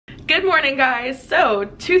Good morning, guys. So,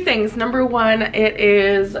 two things. Number one, it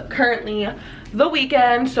is currently the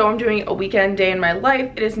weekend, so I'm doing a weekend day in my life.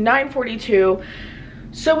 It is 9:42.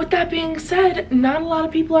 So with that being said, not a lot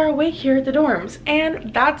of people are awake here at the dorms,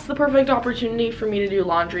 and that's the perfect opportunity for me to do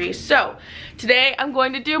laundry. So today I'm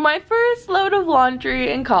going to do my first load of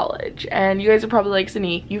laundry in college. And you guys are probably like,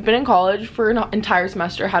 Sidney, you've been in college for an entire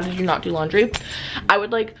semester. How did you not do laundry? I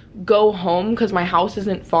would like go home because my house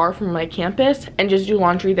isn't far from my campus and just do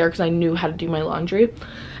laundry there because I knew how to do my laundry.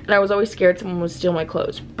 And I was always scared someone would steal my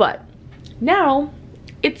clothes. But now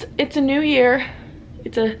it's a new year.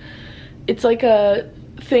 It's like a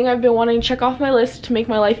thing I've been wanting to check off my list to make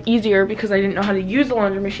my life easier because I didn't know how to use the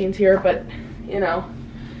laundry machines here, but you know,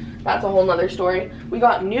 that's a whole nother story. We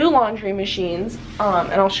got new laundry machines,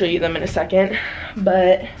 and I'll show you them in a second,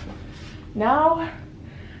 but now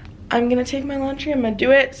I'm gonna take my laundry, I'm gonna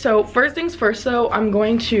do it. So first things first though, I'm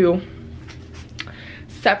going to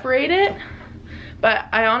separate it, but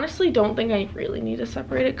I honestly don't think I really need to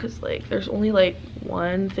separate it because like there's only like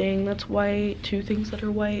one thing that's white, two things that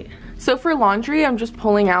are white. So for laundry, I'm just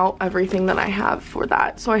pulling out everything that I have for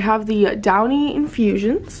that. So I have the Downy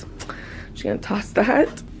infusions. I'm just gonna toss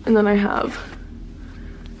that. And then I have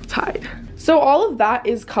Tide. So all of that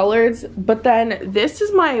is coloreds, but then this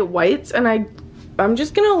is my whites, and I'm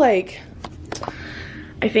just gonna like,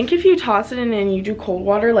 I think if you toss it in and you do cold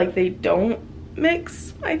water, like they don't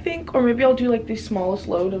mix, I think. Or maybe I'll do like the smallest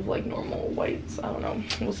load of like normal whites. I don't know,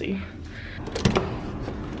 we'll see.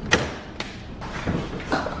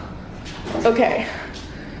 Okay,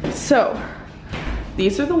 so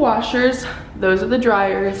these are the washers, those are the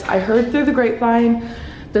dryers. I heard through the grapevine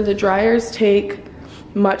that the dryers take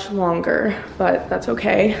much longer, but that's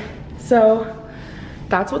okay. So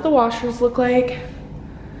that's what the washers look like.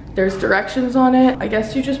 There's directions on it. I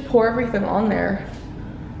guess you just pour everything on there.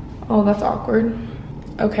 Oh, that's awkward.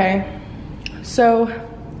 Okay, so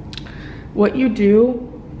what you do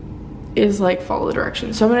is like follow the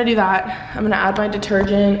directions. So I'm gonna do that. I'm gonna add my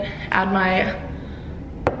detergent,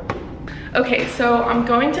 okay, so I'm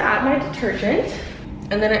going to add my detergent,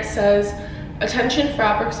 and then it says, attention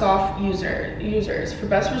fabric soft users. For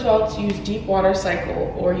best results, use deep water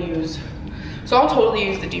cycle or use, so I'll totally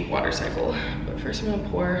use the deep water cycle. But first I'm gonna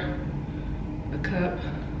pour a cup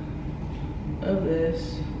of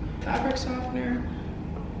this fabric softener.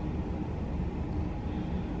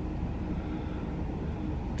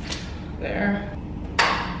 There.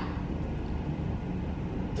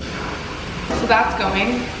 So that's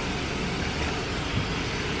going.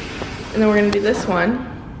 And then we're gonna do this one.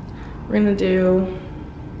 We're gonna do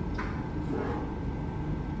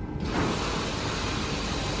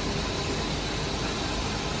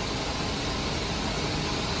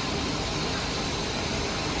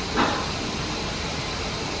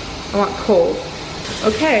I want cold.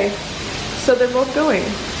 Okay, so they're both going.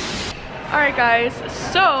 All right guys,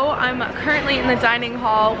 so I'm currently in the dining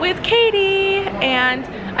hall with Katie, and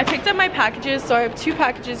I picked up my packages. So I have two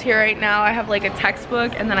packages here right now. I have like a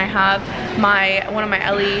textbook, and then I have one of my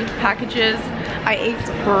LE packages. I ate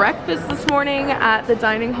breakfast this morning at the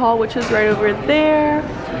dining hall, which is right over there.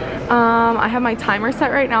 I have my timer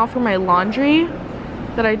set right now for my laundry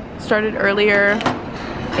that I started earlier,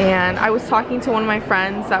 and I was talking to one of my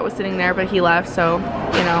friends that was sitting there, but he left, so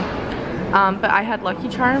you know. But I had Lucky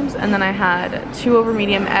Charms, and then I had 2 over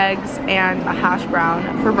medium eggs and a hash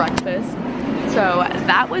brown for breakfast. So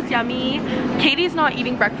that was yummy. Katie's not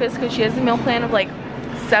eating breakfast because she has a meal plan of like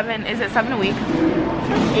 7, is it 7 a week?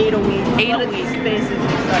 8 a week. 8 a week.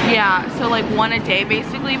 Yeah, so like 1 a day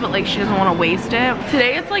basically, but like she doesn't want to waste it.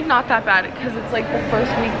 Today it's like not that bad because it's like the first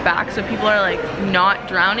week back, so people are like not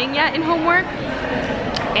drowning yet in homework.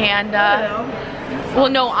 And well,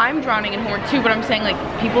 no, I'm drowning in homework too, but I'm saying like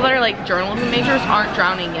people that are like journalism majors aren't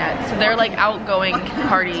drowning yet. So they're like out going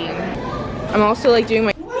partying. I'm also like doing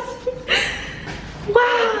my... Wow!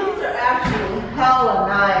 These are actually hella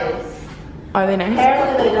nice. Are they nice?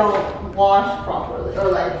 Apparently they don't wash properly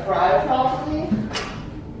or like dry properly,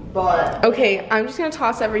 but... Okay, I'm just gonna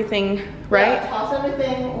toss everything, right? Yeah, toss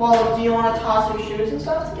everything. Well, do you want to toss your shoes and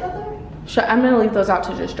stuff together? I'm gonna leave those out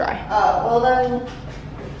to just dry. Well then...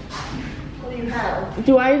 You have.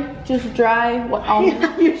 Do I just dry what all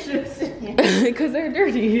your shoes in here? Because they're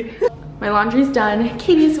dirty. My laundry's done.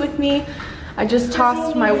 Katie's with me. I just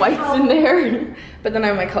tossed my whites in there, but then I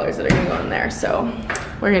have my colors that are gonna go in there, so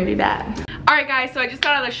we're gonna do that. All right guys, so I just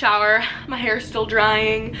got out of the shower. My hair's still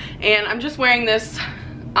drying, and I'm just wearing this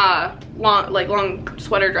long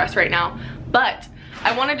sweater dress right now, but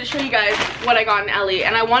I wanted to show you guys what I got in LE,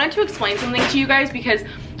 and I wanted to explain something to you guys because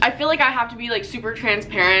I feel like I have to be like super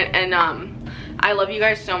transparent, and I love you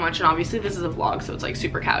guys so much, and obviously this is a vlog, so it's like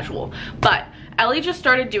super casual. But Ellie just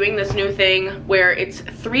started doing this new thing where it's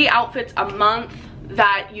 3 outfits a month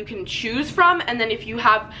that you can choose from, and then if you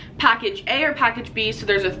have package A or package B, so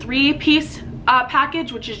there's a 3-piece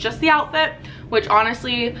package, which is just the outfit, which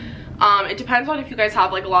honestly, it depends on if you guys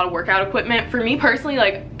have like a lot of workout equipment. For me personally,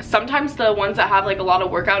 like sometimes the ones that have like a lot of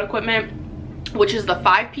workout equipment, which is the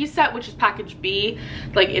 5-piece set, which is package B,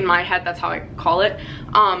 like in my head that's how I call it,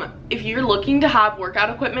 if you're looking to have workout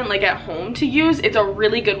equipment like at home to use, it's a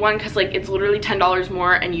really good one, because like it's literally $10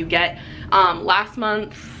 more, and you get last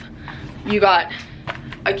month you got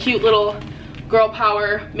a cute little girl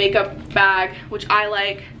power makeup bag, which I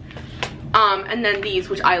like, and then these,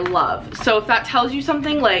 which I love. So if that tells you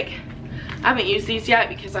something, like I haven't used these yet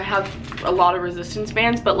because I have a lot of resistance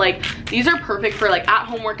bands, but like these are perfect for like at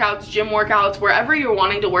home workouts, gym workouts, wherever you're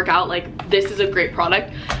wanting to work out. Like this is a great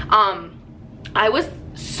product. I was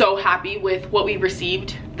so happy with what we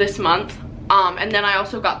received this month. And then I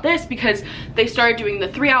also got this because they started doing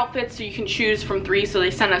the 3 outfits, so you can choose from 3. So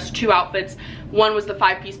they sent us 2 outfits. One was the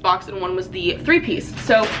 5-piece box and one was the 3-piece.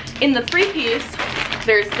 So in the 3-piece,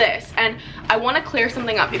 there's this. And I want to clear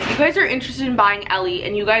something up. If you guys are interested in buying Ellie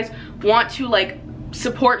and you guys want to like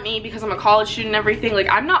support me because I'm a college student and everything, like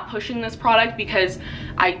I'm not pushing this product because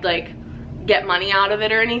I like get money out of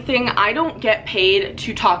it or anything. I don't get paid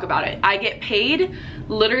to talk about it. I get paid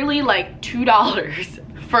literally like $2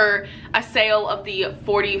 for a sale of the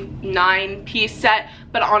 49-piece set,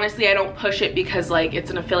 but honestly I don't push it because like it's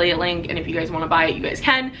an affiliate link, and if you guys want to buy it, you guys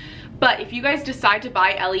can. But if you guys decide to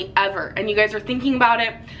buy Ellie ever, and you guys are thinking about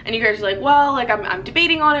it, and you guys are like, well, like I'm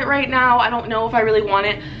debating on it right now, I don't know if I really want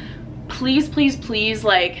it, please, please, please,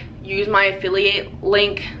 like use my affiliate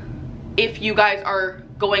link if you guys are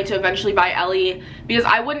going to eventually buy Ellie, because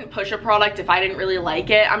I wouldn't push a product if I didn't really like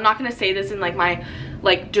it. I'm not gonna say this in like my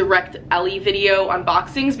like direct Ellie video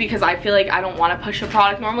unboxings because I feel like I don't want to push a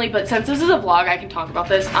product normally, but since this is a vlog, I can talk about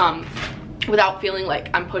this without feeling like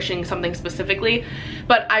I'm pushing something specifically.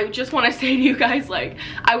 But I just want to say to you guys, like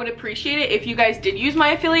I would appreciate it if you guys did use my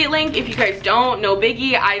affiliate link. If you guys don't, no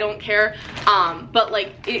biggie, I don't care. But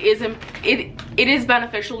like it is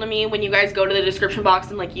beneficial to me when you guys go to the description box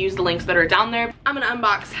and like use the links that are down there. I'm gonna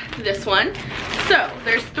unbox this one. So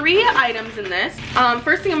there's 3 items in this.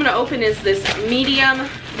 First thing I'm gonna open is this medium.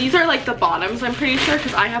 These are like the bottoms, I'm pretty sure,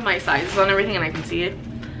 because I have my sizes on everything and I can see it.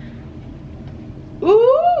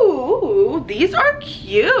 Ooh, these are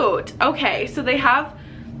cute. Okay, so they have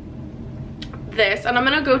this, and I'm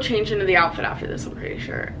gonna go change into the outfit after this, I'm pretty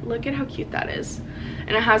sure. Look at how cute that is.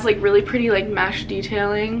 And it has like really pretty like mesh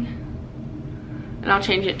detailing, and I'll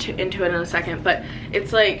change it into it in a second. But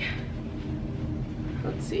it's like,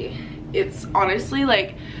 let's see, it's honestly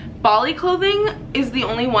like Bali clothing is the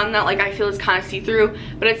only one that like I feel is kind of see-through,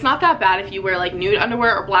 but it's not that bad if you wear like nude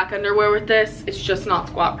underwear or black underwear with this. It's just not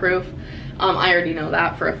squat proof. I already know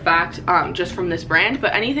that for a fact, just from this brand,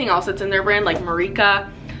 but anything else that's in their brand, like Marika.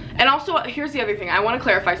 And also, here's the other thing, I want to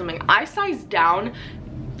clarify something. I size down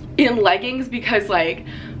in leggings because like,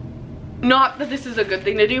 not that this is a good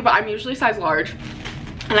thing to do, but I'm usually size large,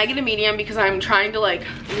 and I get a medium because I'm trying to like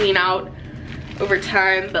lean out over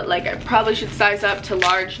time, but like I probably should size up to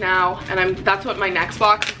large now, and that's what my next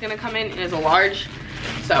box is gonna come in, is a large.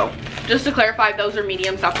 So just to clarify, those are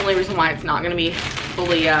mediums. That's the only reason why it's not gonna be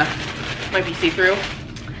fully might be see-through.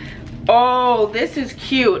 Oh, this is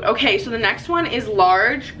cute. Okay, so the next one is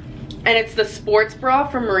large, and it's the sports bra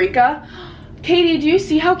from Marika. Katie, do you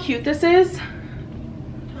see how cute this is?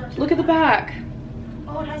 Look at the back.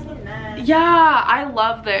 Oh, it has the mesh. Yeah, I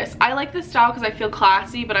love this. I like this style because I feel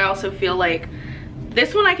classy, but I also feel like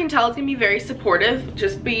this one I can tell is gonna be very supportive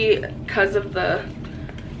just because of the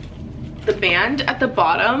band at the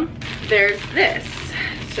bottom. There's this.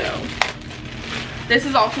 So this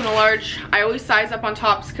is also in a large. I always size up on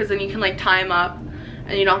tops because then you can like tie them up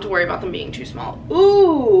and you don't have to worry about them being too small.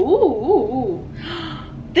 Ooh.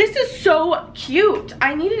 This is so cute.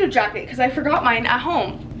 I needed a jacket because I forgot mine at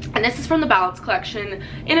home. And this is from the Balance collection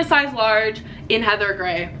in a size large in heather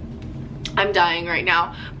gray. I'm dying right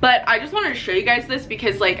now, but I just wanted to show you guys this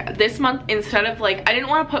because like this month, instead of like, I didn't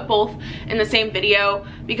want to put both in the same video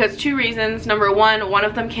because 2 reasons. Number one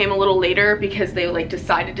of them came a little later because they like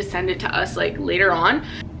decided to send it to us like later on.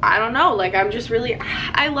 I don't know, like I'm just really,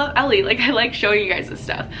 I love Ellie, like I like showing you guys this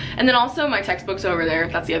stuff. And then also my textbooks over there,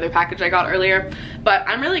 that's the other package I got earlier. But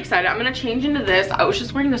I'm really excited. I'm gonna change into this. I was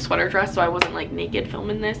just wearing the sweater dress, so I wasn't like naked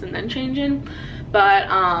filming this and then changing. But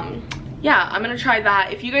yeah, I'm gonna try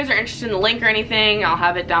that. If you guys are interested in the link or anything, I'll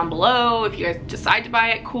have it down below. If you guys decide to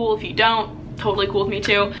buy it, cool. If you don't, totally cool with me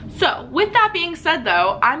too. So with that being said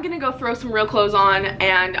though, I'm gonna go throw some real clothes on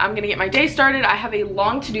and I'm gonna get my day started. I have a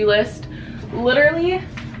long to-do list. Literally,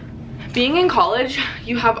 being in college,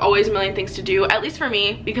 you have always a million things to do, at least for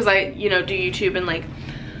me, because I, you know, do YouTube and like,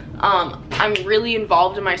 I'm really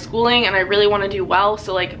involved in my schooling and I really want to do well.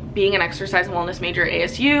 So like being an exercise and wellness major at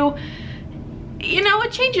ASU, you know,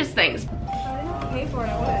 it changes things. I didn't pay for it,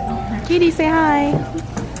 I would. Katie, say hi.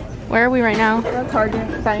 Where are we right now? We're at Target.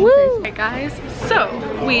 Woo! Alright guys, so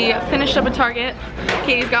we finished up at Target.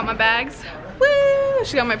 Katie's got my bags. Woo!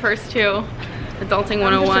 She got my purse too. Adulting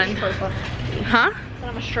 101. Huh?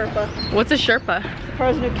 I'm a Sherpa. What's a Sherpa? The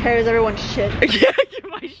person who carries everyone's shit. Yeah, you're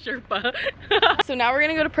my Sherpa. So now we're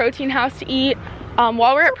gonna go to Protein House to eat.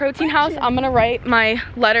 While we're at Protein House, I'm gonna write my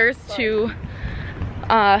letters to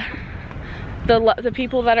the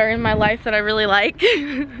people that are in my life that I really like.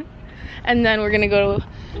 And then we're gonna go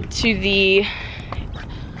to the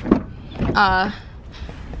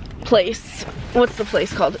place. What's the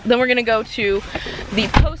place called? Then we're gonna go to the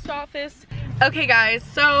post office. Okay guys,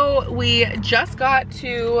 so we just got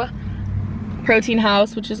to Protein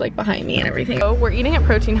House, which is like behind me and everything. So we're eating at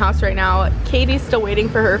Protein House right now. Katie's still waiting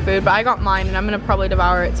for her food, but I got mine and I'm gonna probably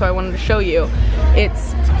devour it, so I wanted to show you.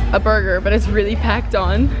 It's a burger, but it's really packed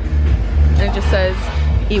on. And it just says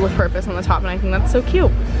eat with purpose on the top, and I think that's so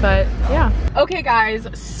cute. But yeah. Okay guys,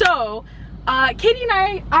 so Katie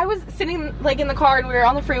and I was sitting like in the car and we were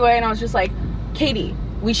on the freeway and I was just like, Katie,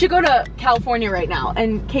 we should go to California right now.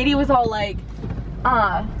 And Katie was all like,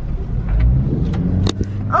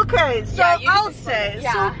 Okay, so Yeah, I'll say,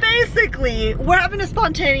 yeah. so basically, we're having a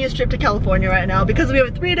spontaneous trip to California right now because we have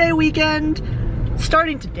a 3-day weekend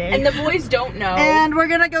starting today. and the boys don't know. And we're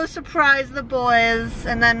gonna go surprise the boys,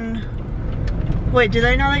 and then, wait, do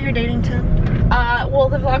they know that you're dating Tim? Well,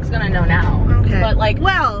 the vlog's gonna know now. Okay. But like,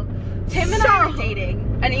 well, Tim and I are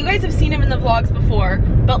dating, and you guys have seen him in the vlogs before,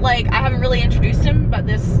 but like I haven't really introduced him, but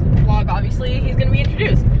this vlog obviously he's gonna be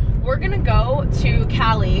introduced. We're gonna go to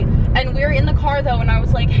Cali, and we're in the car though, and I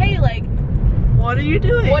was like, hey, like, what are you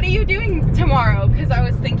doing? what are you doing tomorrow? Because I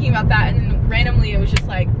was thinking about that, and randomly it was just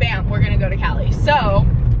like, bam, we're gonna go to Cali. So,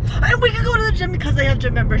 And we can go to the gym because they have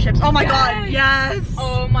gym memberships. Oh my god, yes!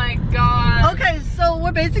 oh my god. Okay, so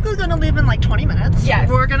we're basically gonna leave in like 20 minutes. Yes.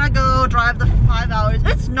 We're gonna go drive the 5 hours.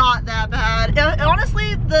 It's not that bad.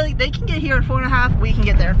 Honestly, they can get here in 4.5. We can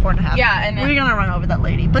get there in 4.5. Yeah, and we're gonna run over that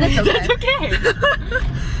lady, but it's okay. That's okay.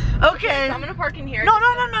 Okay. So I'm gonna park in here. No,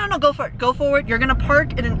 go for it. Go forward. You're gonna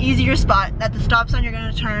park in an easier spot. At the stop sign, you're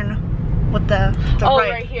gonna turn with the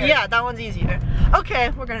right here. Yeah, that one's easier.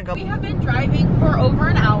 Okay, we're gonna go. We have been driving for over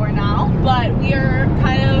an hour now, but we are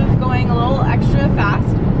kind of going a little extra fast.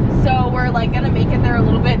 So we're like gonna make it there a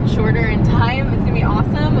little bit shorter in time. It's gonna be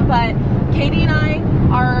awesome. But Katie and I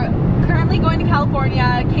are currently going to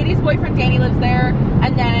California. Katie's boyfriend Danny lives there,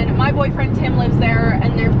 and then my boyfriend Tim lives there,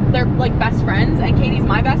 and they're like best friends, and Katie's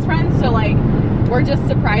my best friend. So like we're just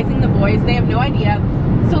surprising the boys. They have no idea.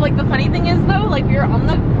 So like the funny thing is though, like we were on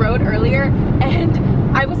the road earlier and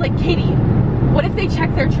I was like, Katie, what if they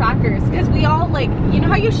check their trackers? Because we all like, you know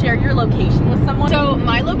how you share your location with someone? So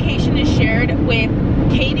my location is shared with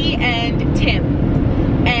Katie and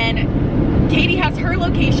Tim, and Katie has her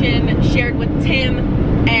location shared with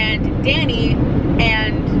Tim and Danny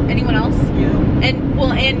and anyone else? You. And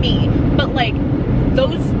well, and me. But like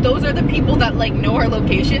those are the people that like know our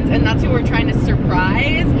locations, and that's who we're trying to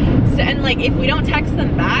surprise. So, and like if we don't text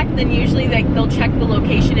them back, then usually like they'll check the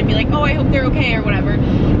location and be like, oh, I hope they're okay or whatever.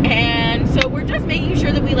 And so we're just making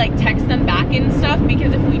sure that we like text them back and stuff,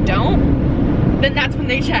 because if we don't, then that's when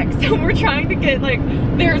they check. So we're trying to get like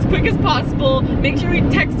there as quick as possible, make sure we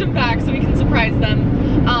text them back so we can surprise them.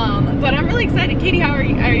 But I'm really excited. Katie, how are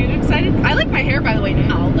you? Are you excited? I like my hair by the way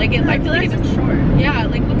now. Like I feel like it's short. Yeah,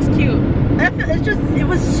 like looks cute. It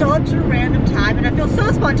was such a random time, and I feel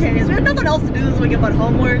so spontaneous. We had nothing else to do this weekend but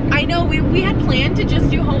homework. I know, we had planned to just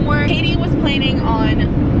do homework. Katie and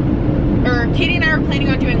I were planning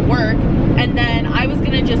on doing work, and then I was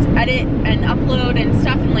gonna just edit and upload and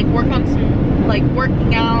stuff and like work on some like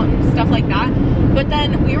working out and stuff like that. But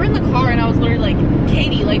then we were in the car and I was literally like,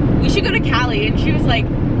 Katie, like we should go to Cali, and she was like,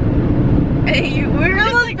 hey, we were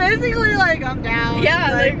just like, basically like, I'm down.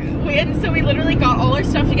 yeah, and so we literally got all our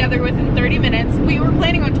stuff together within 30 minutes. We were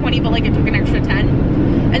planning on 20, but like it took an extra 10.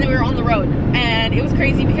 And then we were on the road. And it was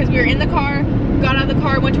crazy because we were in the car, got out of the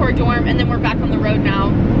car, went to our dorm, and then we're back on the road now.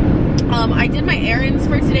 I did my errands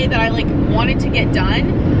for today that I like wanted to get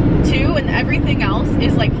done too, and everything else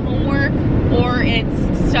is like homework or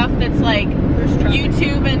it's stuff that's like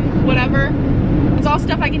YouTube and whatever. it's all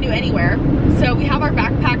stuff I can do anywhere. So we have our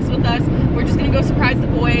backpacks with us. We're just gonna go surprise the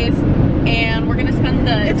boys, and we're gonna spend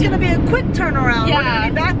the... It's gonna be a quick turnaround. Yeah. We're gonna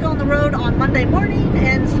be back on the road on Monday morning,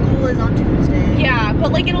 and school is on Tuesday. Yeah,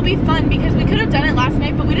 but like it'll be fun because we could have done it last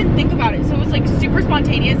night, but we didn't think about it. So it was like super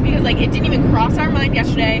spontaneous because like it didn't even cross our mind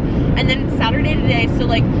yesterday, and then it's Saturday today, so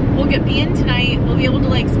like we'll be in tonight. We'll be able to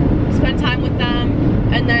like spend time with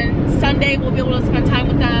them, and then Sunday we'll be able to spend time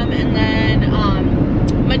with them, and then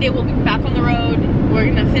Monday we'll be back on the road. We're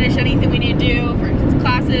gonna finish anything we need to do for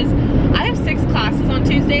classes. I have 6 classes on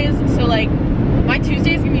Tuesdays, so like my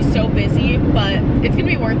Tuesday is gonna be so busy, but it's gonna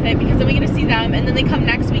be worth it because then we get to see them, and then they come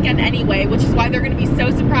next weekend anyway, which is why they're gonna be so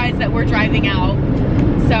surprised that we're driving out.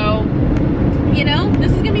 So, you know,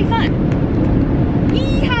 this is gonna be fun.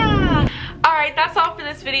 Yeehaw! Alright, that's all for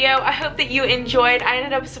this video. I hope that you enjoyed. I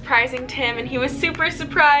ended up surprising Tim, and he was super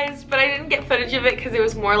surprised, but I didn't get footage of it because it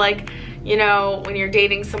was more like, you know, when you're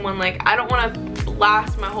dating someone, like, I don't want to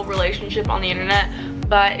blast my whole relationship on the internet,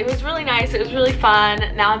 but it was really nice. It was really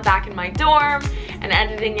fun. Now I'm back in my dorm and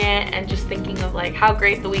editing it and just thinking of like how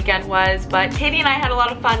great the weekend was. But Katie and I had a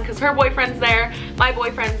lot of fun because her boyfriend's there, my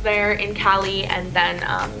boyfriend's there in Cali, and then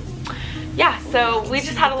yeah, so we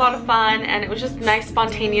just had a lot of fun, and it was just a nice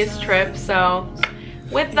spontaneous trip. So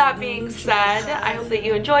with that being said, I hope that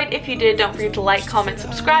you enjoyed. If you did, don't forget to like, comment,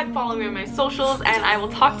 subscribe, follow me on my socials, and I will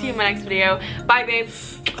talk to you in my next video. Bye, babe.